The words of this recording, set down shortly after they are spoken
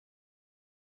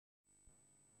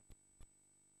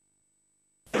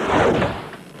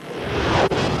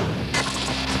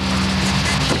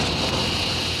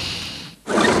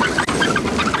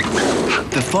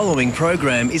following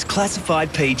program is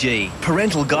classified PG.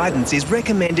 Parental guidance is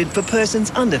recommended for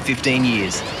persons under 15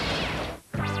 years.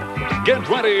 Get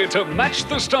ready to match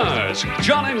the stars.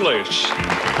 John English,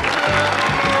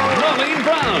 Nolene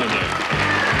Brown,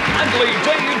 Ugly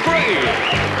Dave Raye,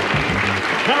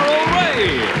 Carol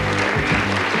Raye,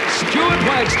 Stuart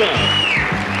Wagstaff,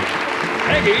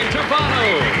 Peggy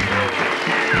Topano,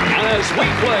 as we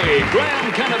play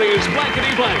Graham Kennedy's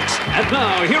Blankety Blanks. And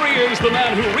now, here he is, the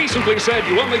man who recently said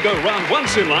you only go round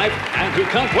once in life and who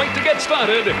can't wait to get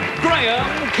started,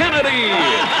 Graham Kennedy.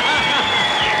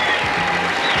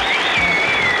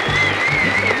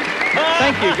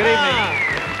 Thank you. Good evening.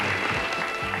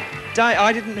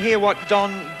 I didn't hear what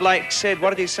Don Blake said. What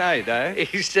did he say, Dave?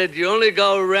 He said you only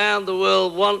go around the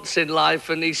world once in life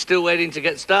and he's still waiting to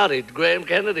get started. Graham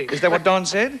Kennedy. Is that what Don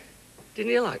said?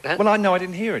 Didn't you like that? Well, I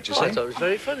didn't hear it, you see. I thought it was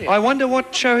very funny. I wonder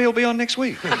what show he'll be on next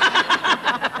week.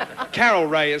 Carol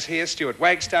Raye is here, Stuart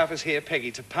Wagstaff is here, Peggy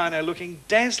Topano looking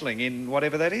dazzling in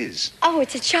whatever that is. Oh,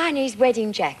 it's a Chinese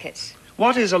wedding jacket.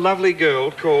 What is a lovely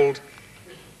girl called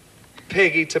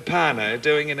Peggy Topano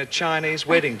doing in a Chinese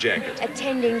wedding jacket?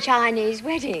 Attending Chinese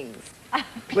weddings.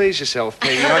 Please yourself,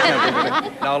 Peggy. I can't think of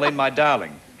it. Nolene, my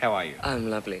darling, how are you? I'm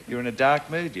lovely. You're in a dark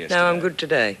mood yesterday. No, I'm good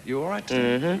today. You all right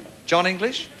today? Mm-hmm. John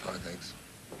English? Fine, thanks.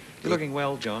 You're looking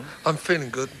well, John. I'm feeling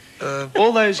good.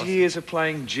 All those years of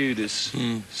playing Judas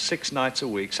 6 nights a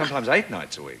week, sometimes 8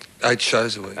 nights a week. 8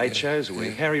 shows a week. 8 shows a week.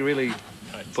 Yeah. Harry really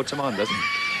puts them on, doesn't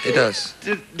he? He does.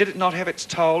 Did it not have its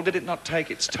toll? Did it not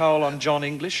take its toll on John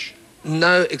English?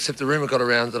 No, except the rumour got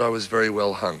around that I was very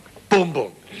well hung. Boom,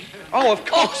 boom. Oh, of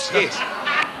course, yes.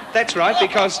 That's right,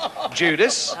 because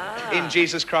Judas, in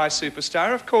Jesus Christ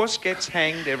Superstar, of course, gets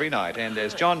hanged every night. And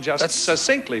as John just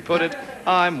succinctly put it,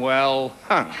 I'm well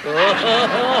hung.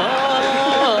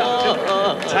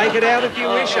 Take it out if you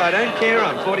wish. I don't care.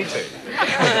 I'm 42.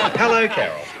 Hello,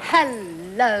 Carol.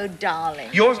 Hello,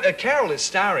 darling. Carol is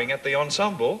starring at the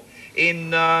ensemble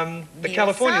in the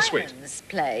California Suite.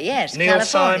 Play, yes. Neil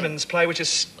Simon's play, which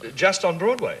is just on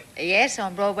Broadway. Yes,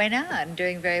 on Broadway now. I'm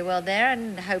doing very well there,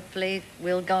 and hopefully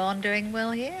we'll go on doing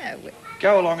well here.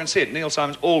 Go along and see it. Neil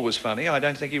Simon's always funny. I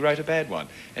don't think he wrote a bad one.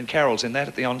 And Carol's in that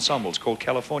at the ensemble. It's called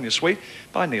California Suite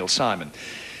by Neil Simon.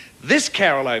 This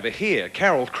Carol over here,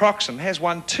 Carol Croxon, has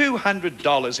won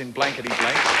 $200 in Blankety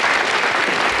Blanks.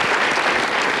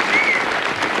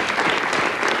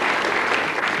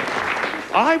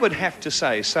 I would have to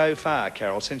say, so far,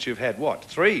 Carol, since you've had, what,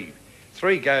 three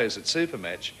goes at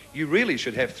Supermatch, you really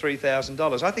should have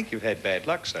 $3,000. I think you've had bad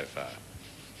luck so far.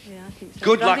 Yeah, I think so.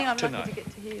 Good But luck I think I'm tonight. lucky to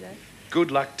get to hear that.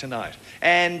 Good luck tonight.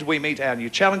 And we meet our new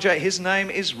challenger. His name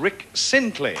is Rick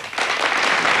Sinclair.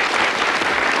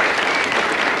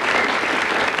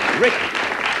 Rick,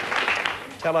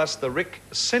 tell us the Rick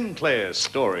Sinclair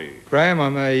story. Graham,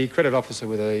 I'm a credit officer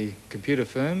with a computer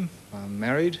firm. I'm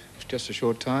married, just a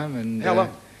short time, and... How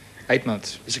long? 8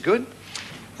 months. Is it good?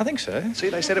 I think so. See,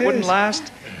 they said it wouldn't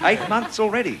last 8 months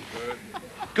already.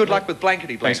 Good luck with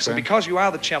Blankety Blanks. Thanks, And Graham. because you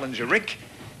are the challenger, Rick,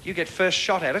 you get first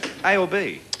shot at it, A or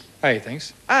B? Hey,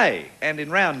 thanks. A. And in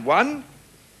round 1,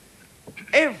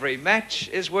 every match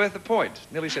is worth a point.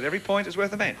 Nearly said every point is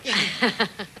worth a match.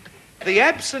 The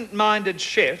absent-minded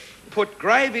chef put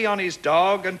gravy on his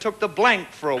dog and took the blank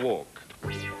for a walk.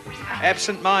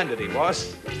 Absent-minded he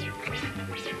was.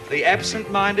 The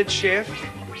absent-minded chef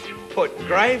put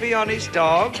gravy on his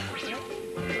dog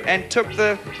and took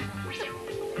the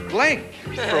blank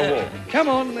for a walk. Come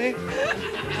on there.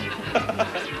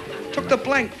 Took the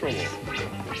blank for a walk.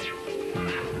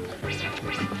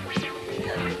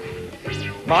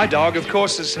 My dog, of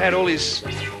course, has had all his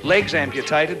legs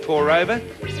amputated, poor Rover.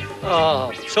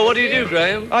 Oh, so what do you do,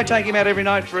 Graham? I take him out every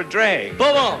night for a drag.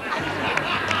 Boom, boom.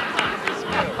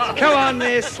 Come on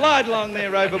there, slide along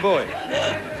there, Rover boy.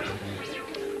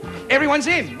 Everyone's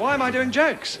in. Why am I doing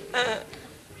jokes?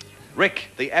 Rick,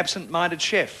 the absent-minded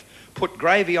chef, put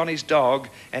gravy on his dog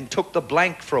and took the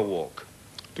blank for a walk.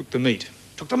 Took the meat.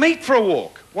 Took the meat for a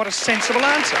walk. What a sensible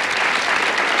answer.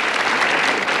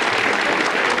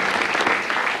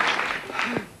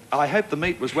 I hope the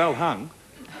meat was well hung.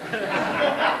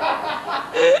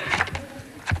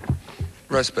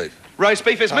 Roast beef. Roast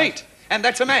beef is meat, and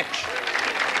that's a match.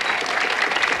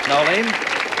 Nolene,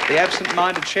 the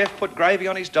absent-minded chef put gravy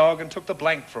on his dog and took the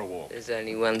blank for a walk. There's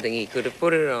only one thing he could have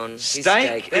put it on. His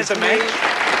Steak is a match.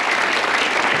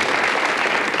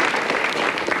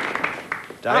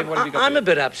 Dave, what have you got I'm there? a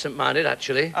bit absent-minded,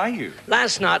 actually. Are you?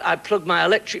 Last night, I plugged my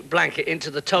electric blanket into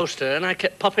the toaster and I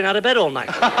kept popping out of bed all night.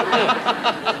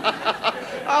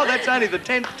 Oh, that's only the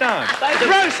 10th time.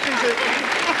 Roast is it?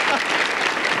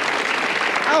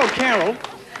 Oh, Carol,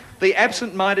 the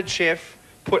absent-minded chef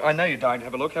I know you're dying to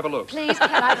have a look. Have a look. Please, can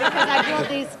I? Because I brought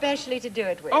these specially to do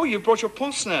it with. Oh, you brought your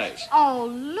pince-nez. Oh,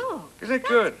 look. Isn't it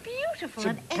good? That's beautiful It's a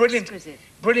and brilliant, exquisite.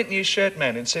 brilliant new shirt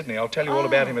man in Sydney. I'll tell you all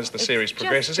about him as the it's series just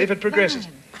progresses, if it progresses.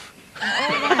 divine. All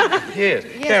right. Yes.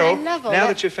 Yes, Carol, I love all now that.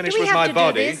 that you've finished Do we with have my to do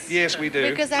body, this? yes, we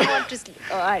do. Because I want to...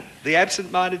 All right. The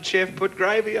absent-minded chef put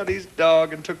gravy on his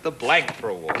dog and took the blank for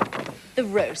a walk. The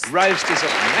roast. Roast is a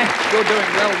match. You're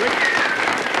doing well, Rick.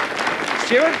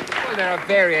 Stuart? Well, there are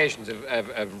variations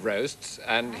of roasts,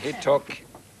 and he took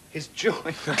his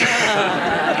joint for a walk.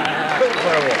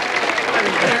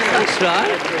 That's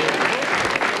right.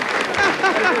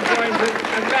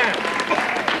 And lamb.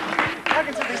 I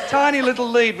can see this tiny little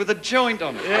lead with a joint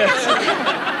on it. Yes.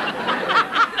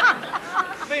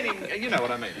 Meaning, you know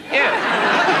what I mean. Yes.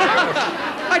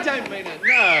 I don't mean it,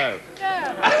 no.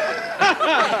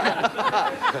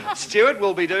 Stuart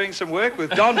will be doing some work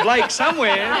with Don Blake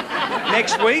somewhere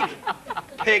next week.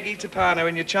 Peggy, Topano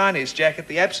in your Chinese jacket,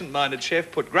 the absent-minded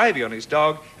chef put gravy on his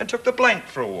dog and took the blank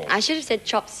for a walk. I should have said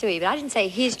chop suey, but I didn't say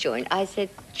his joint. I said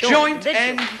joint. Joint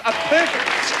and a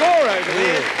perfect score over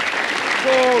there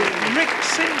for Rick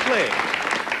Sinclair.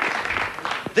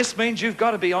 This means you've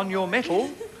got to be on your mettle,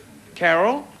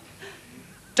 Carol.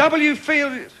 W.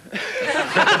 Field...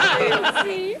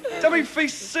 W. Field... W.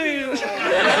 Field...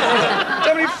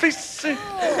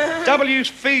 W.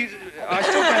 Field... I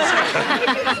still can't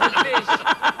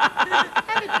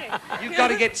say. You've got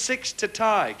to get 6 to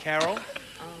tie, Carol.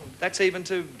 That's even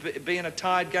to be in a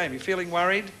tied game. You feeling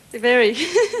worried? Very.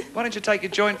 Why don't you take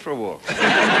your joint for a walk?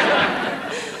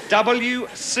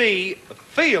 W.C.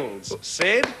 Fields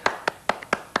said...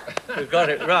 We've got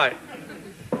it right.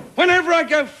 Whenever I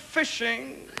go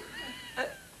fishing,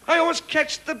 I always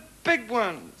catch the big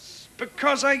ones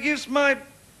because I use my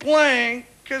blank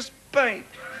as bait.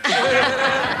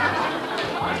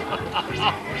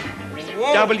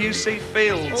 W.C.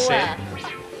 Fields said,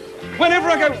 whenever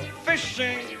I go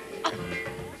fishing,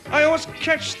 I always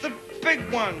catch the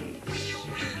big ones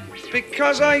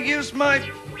because I use my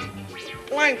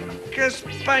blank as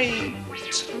bait.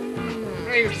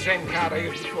 Raise the same card I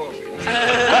used before.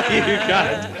 You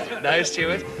can't. No,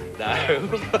 Stuart. No.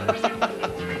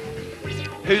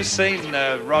 Who's seen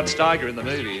Rod Steiger in the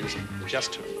movie is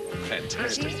just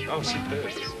fantastic. Oh,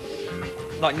 superb.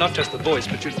 Like, not just the voice,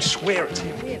 but you'd swear it's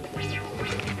him.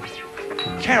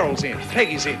 Carol's in.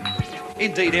 Peggy's in.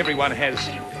 Indeed, everyone has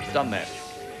done that.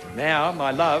 Now, my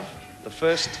love, the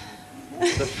first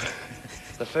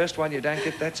one you don't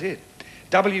get, that's it.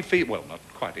 W. Field... Well, not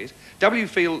quite it. W.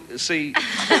 Field... See...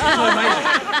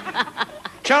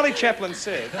 Charlie Chaplin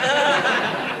said,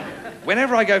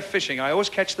 whenever I go fishing, I always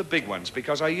catch the big ones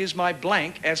because I use my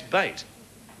blank as bait.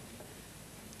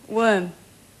 Worm.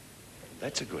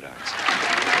 That's a good answer.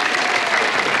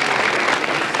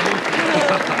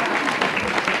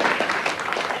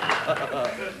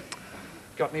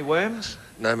 Got any worms?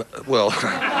 No, well...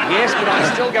 Yes, but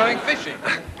I'm still going fishing.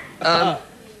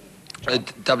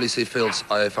 W.C. Fields,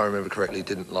 if I remember correctly,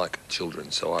 didn't like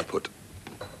children, so I put...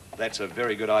 That's a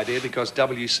very good idea because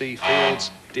W.C. Fields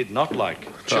did not like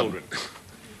children.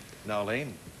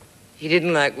 Nolene? He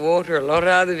didn't like water a lot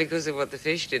either because of what the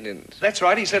fish didn't. That's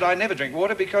right. He said, I never drink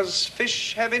water because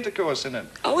fish have intercourse in it.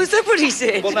 Oh, is that what he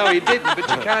said? Well, no, he didn't, but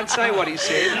you can't say what he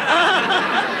said.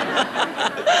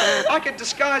 I could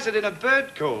disguise it in a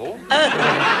bird call.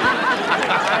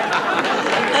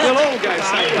 We'll all go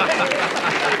say that.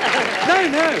 No.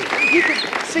 You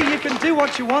can do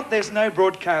what you want. There's no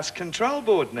broadcast control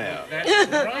board now. That's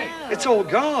right. It's all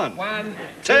gone. 1,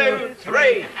 2,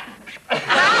 3.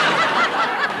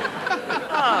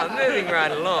 Oh, moving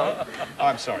right along.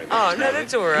 I'm sorry. Oh, no,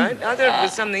 that's all right. I thought it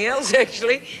was something else,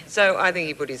 actually. So I think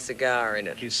he put his cigar in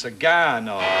it. His cigar,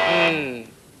 no.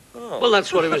 Oh. Well,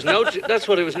 that's what it was noted. That's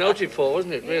what it was noted for,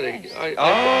 wasn't it? Really?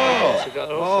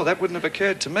 Oh, that wouldn't have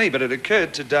occurred to me, but it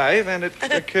occurred to Dave, and it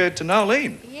occurred to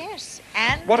Nolene. Yes,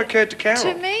 and... What occurred to Carol?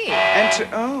 To me. And to...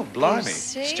 Oh, blimey.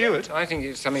 See? Stuart. I think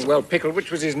it's something well pickled, which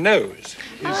was his nose.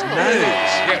 His nose.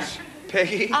 Yes.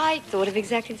 Peggy. I thought of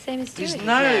exactly the same as Stuart. His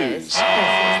nose.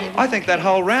 I think that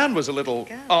whole round was a little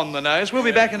on the nose. We'll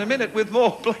be back in a minute with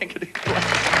more Blankety.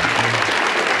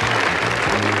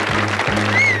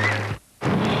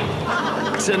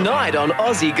 Tonight on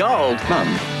Aussie Gold. Mum,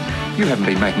 you haven't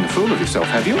been making a fool of yourself,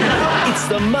 have you? It's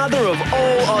the mother of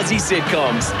all Aussie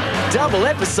sitcoms. Double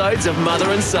episodes of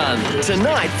Mother and Son.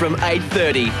 Tonight from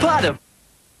 8:30. Part of...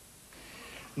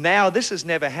 Now, this has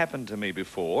never happened to me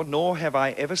before, nor have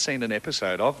I ever seen an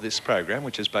episode of this program,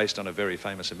 which is based on a very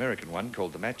famous American one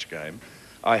called The Match Game.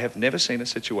 I have never seen a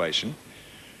situation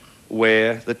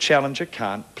where the challenger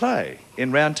can't play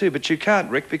in round 2. But you can't,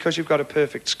 Rick, because you've got a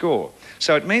perfect score.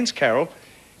 So it means, Carol,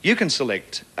 You can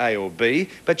select A or B,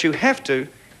 but you have to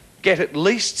get at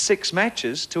least 6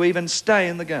 matches to even stay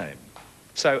in the game.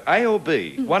 So A or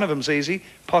B, one of them's easy,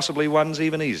 possibly one's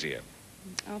even easier.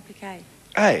 I'll pick A.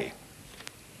 A.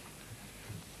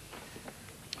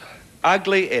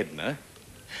 Ugly Edna.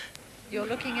 You're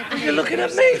looking at You're looking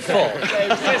at me for?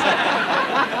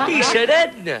 He said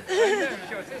Edna.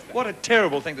 What a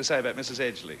terrible thing to say about Mrs.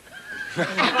 Edgley.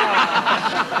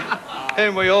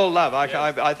 Whom we all love.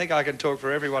 I think I can talk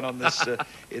for everyone on this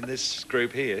in this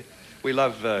group here. We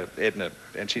love Edna,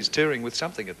 and she's touring with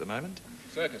something at the moment.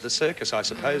 Circus. The circus, I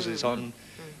suppose, is on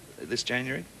this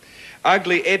January.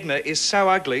 Ugly Edna is so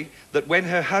ugly that when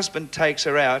her husband takes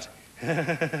her out...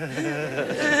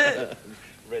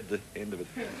 Read the end of it.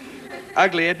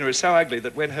 Ugly Edna is so ugly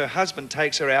that when her husband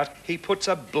takes her out, he puts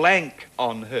a blank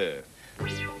on her.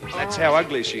 That's how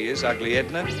ugly she is, Ugly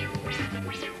Edna.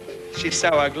 She's so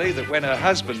ugly that when her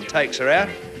husband takes her out,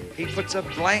 he puts a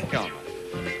blank on her.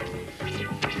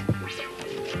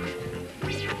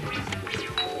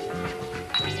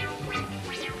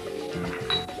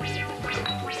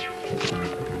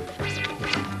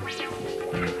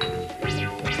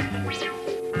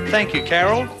 Thank you,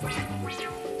 Carol.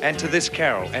 And to this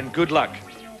Carol, and good luck.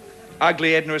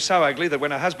 Ugly Edna is so ugly that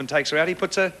when her husband takes her out, he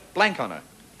puts a blank on her.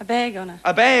 A bag on her.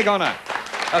 A bag on her.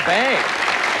 A bag.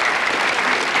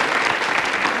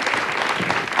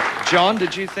 John,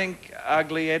 did you think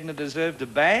Ugly Edna deserved a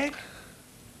bag?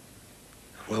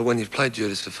 Well, when you've played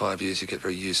Judas for 5 years, you get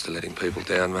very used to letting people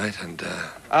down, mate, and...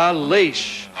 A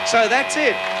leash. So that's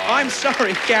it. I'm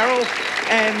sorry, Carol.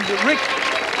 And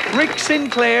Rick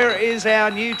Sinclair is our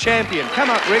new champion.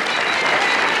 Come up, Rick.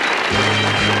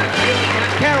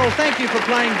 Carol, thank you for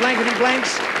playing Blankety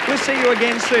Blanks. We'll see you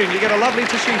again soon. You get a lovely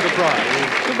Toshiba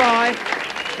prize. Goodbye.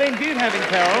 It's been good having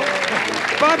Carol.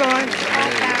 Bye-bye.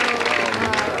 Bye, Carol.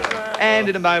 And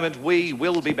in a moment, we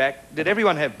will be back. Did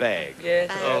everyone have bag? Yes.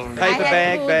 Paper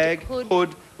bag,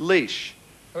 hood, leash.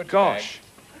 Hood Gosh,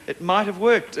 it might have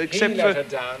worked, except He let for her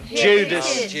down.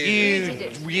 Judas.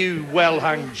 Yes, You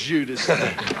well-hung Judas.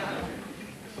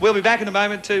 We'll be back in a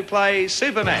moment to play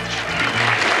Super Match.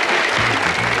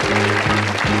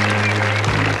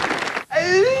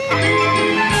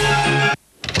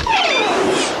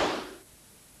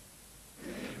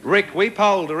 Rick, we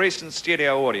polled a recent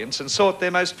studio audience and sought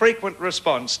their most frequent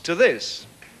response to this.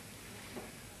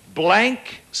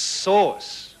 Blank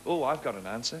sauce. Oh, I've got an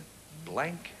answer.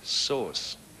 Blank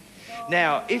sauce.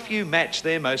 Now, if you match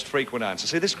their most frequent answer,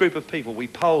 see, this group of people, we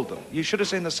polled them. You should have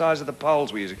seen the size of the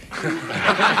polls we're using.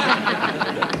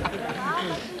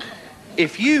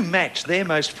 If you match their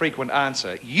most frequent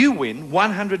answer, you win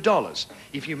 $100.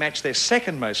 If you match their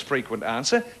second most frequent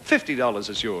answer, $50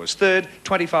 is yours. Third,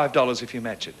 $25 if you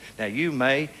match it. Now, you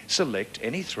may select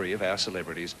any 3 of our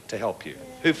celebrities to help you.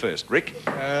 Who first? Rick?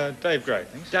 Dave Gray,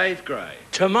 thanks. Dave Gray.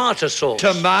 Tomato sauce.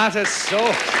 Tomato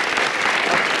sauce.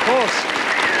 Of course.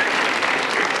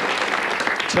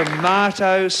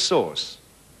 Tomato sauce.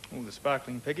 Oh, the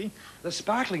sparkling Peggy. The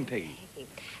sparkling Peggy.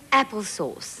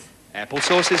 Applesauce.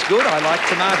 Applesauce is good. I like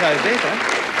tomato better.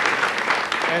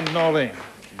 And Nolene.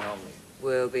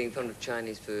 Well, being fond of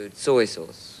Chinese food, soy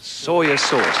sauce. Soya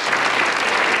sauce.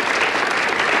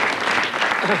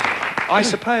 I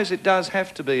suppose it does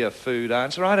have to be a food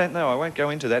answer. I don't know. I won't go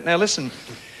into that. Now, listen,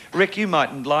 Rick, you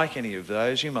mightn't like any of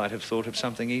those. You might have thought of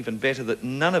something even better that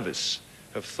none of us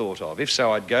have thought of. If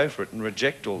so, I'd go for it and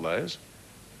reject all those.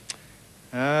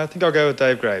 I think I'll go with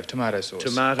Dave Gray, tomato sauce.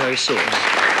 Tomato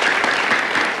sauce.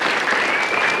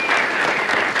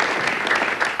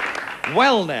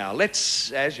 Well, now,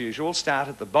 let's, as usual, start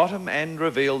at the bottom and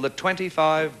reveal the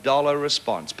 $25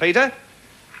 response. Peter?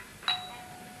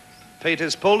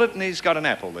 Peter's pulled it and he's got an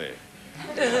apple there.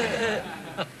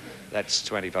 That's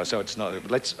 25, so it's not...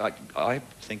 I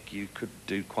think you could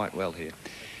do quite well here.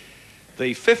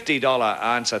 The $50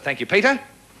 answer, thank you, Peter.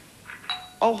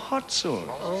 Oh, hot sauce.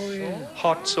 Oh, yeah.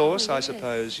 Hot sauce, I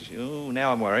suppose. Oh,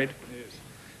 now I'm worried. Yes.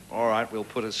 All right, we'll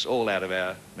put us all out of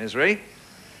our misery.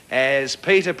 As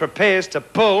Peter prepares to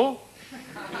pull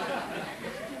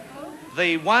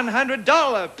the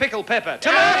 $100 pickle pepper.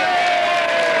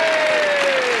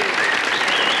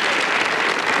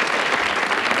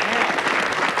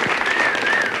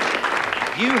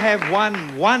 You have won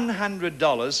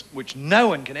 $100, which no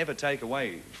one can ever take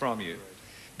away from you.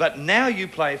 But now you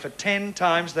play for 10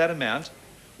 times that amount,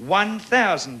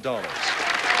 $1,000.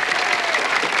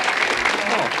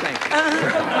 Oh, thank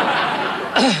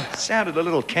you. Sounded a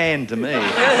little canned to me.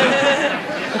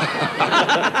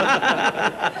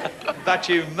 But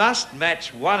you must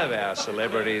match one of our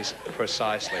celebrities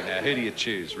precisely. Now, who do you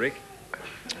choose, Rick?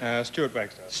 Stuart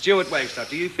Wagstaff. Stuart Wagstaff.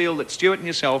 Do you feel that Stuart and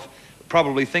yourself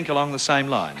probably think along the same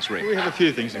lines, Rick. We have a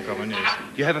few things in common, yes.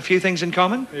 You have a few things in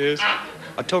common? Yes.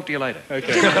 I'll talk to you later.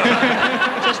 Okay.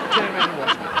 Just turn around and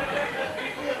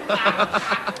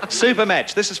watch me. Super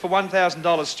match. This is for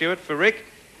 $1,000, Stuart, for Rick.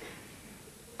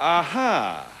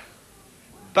 Aha.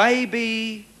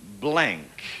 Baby blank.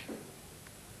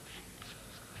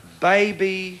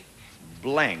 Baby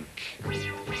blank.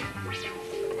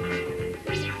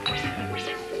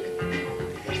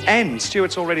 And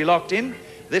Stuart's already locked in.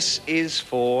 This is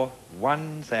for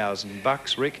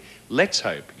 $1,000, Rick. Let's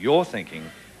hope you're thinking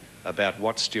about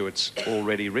what Stuart's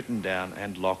already written down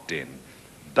and locked in.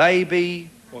 Baby...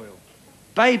 Oil.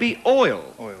 Baby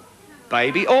oil. Oil.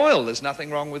 Baby oil. There's nothing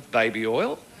wrong with baby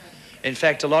oil. In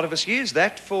fact, a lot of us use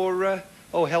that for...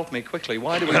 oh, help me quickly.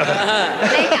 Why do we... Keep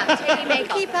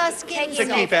our skin to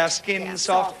soft. keep our skin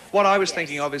soft. What I was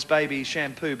thinking of is baby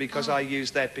shampoo, because I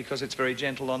use that because it's very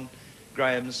gentle on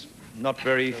Graham's not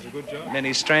very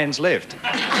many strands left.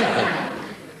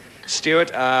 Stuart,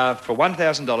 for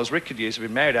 $1,000, Rick could use, if he'd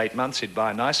been married 8 months, he'd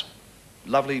buy a nice,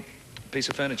 lovely piece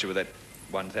of furniture with that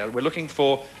 $1,000. We're looking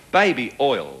for baby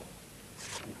oil.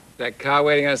 That car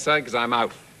waiting outside, because I'm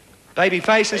out. Baby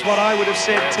face is what I would have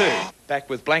said too. Back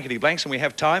with Blankety Blanks, and we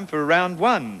have time for round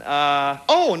one.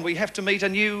 Oh, and we have to meet a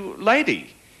new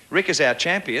lady. Rick is our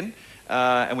champion,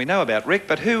 and we know about Rick,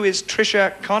 but who is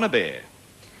Tricia Conabear?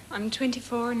 I'm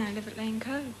 24 and I live at Lane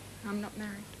Cove. I'm not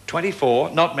married.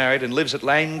 24, not married, and lives at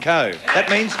Lane Cove. That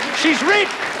means she's rich!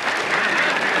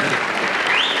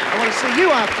 I want to see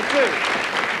you after too.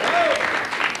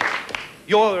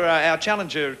 You're our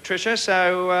challenger, Tricia,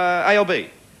 so A or B?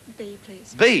 B,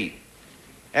 please. B.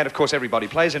 And, of course, everybody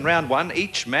plays in round one.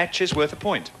 Each match is worth a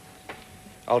point.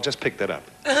 I'll just pick that up.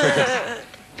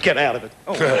 Get out of it.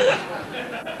 Oh.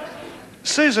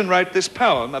 Susan wrote this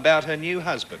poem about her new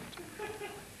husband.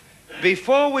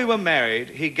 Before we were married,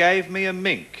 he gave me a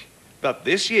mink. But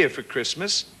this year for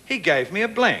Christmas, he gave me a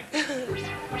blank.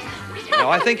 Now,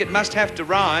 I think it must have to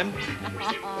rhyme.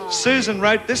 Susan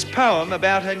wrote this poem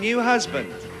about her new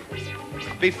husband.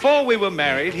 Before we were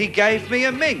married, he gave me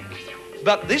a mink.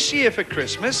 But this year for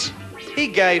Christmas, he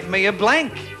gave me a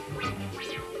blank.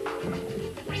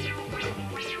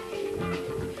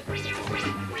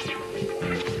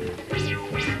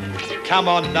 Come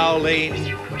on, Nolene.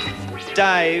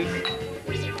 Dave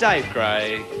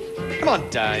Gray. Come on,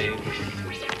 Dave.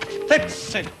 Let's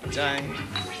send Dave.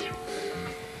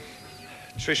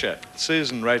 Tricia,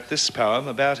 Susan wrote this poem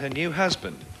about her new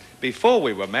husband. Before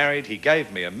we were married, he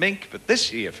gave me a mink, but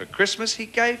this year for Christmas, he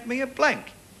gave me a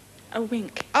blank. A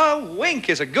wink. A wink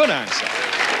is a good answer.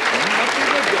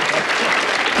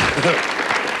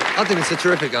 I think it's a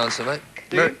terrific answer, mate.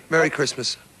 Merry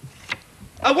Christmas.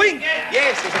 A wink!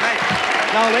 Yes, there's a match.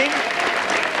 Nolene,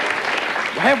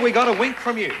 have we got a wink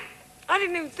from you? I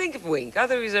didn't even think of wink. I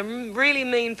thought he was a really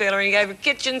mean fella and he gave a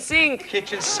kitchen sink.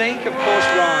 Kitchen sink, of course,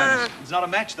 rhymes. It's not a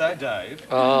match, though, Dave.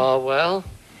 Oh, well,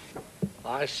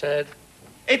 I said...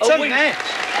 It's a match.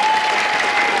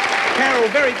 Carol,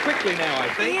 very quickly now, I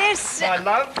think. Yes. My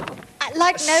love.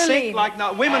 Like Nolene. Sink like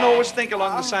no. Women always think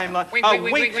along the same line. A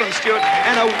wink from Stuart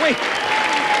and a wink.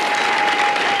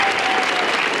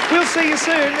 We'll see you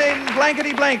soon in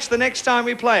Blankety Blanks the next time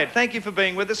we play it. Thank you for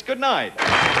being with us. Good night.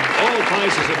 All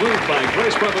prizes are moved by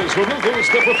Grace Brothers Removals,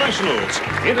 the professionals.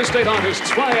 Interstate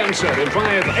artists fly and set and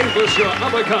drive aimless your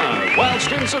other car. Whilst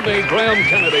in Sydney, Graham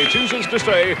Kennedy chooses to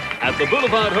stay at the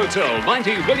Boulevard Hotel,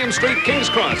 90 William Street, King's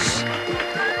Cross.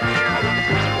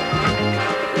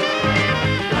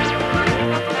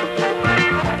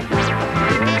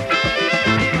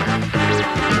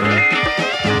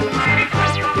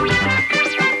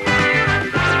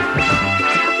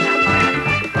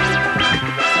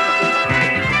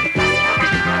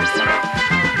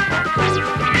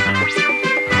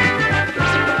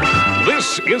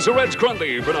 This is a Reds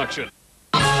Grundy production.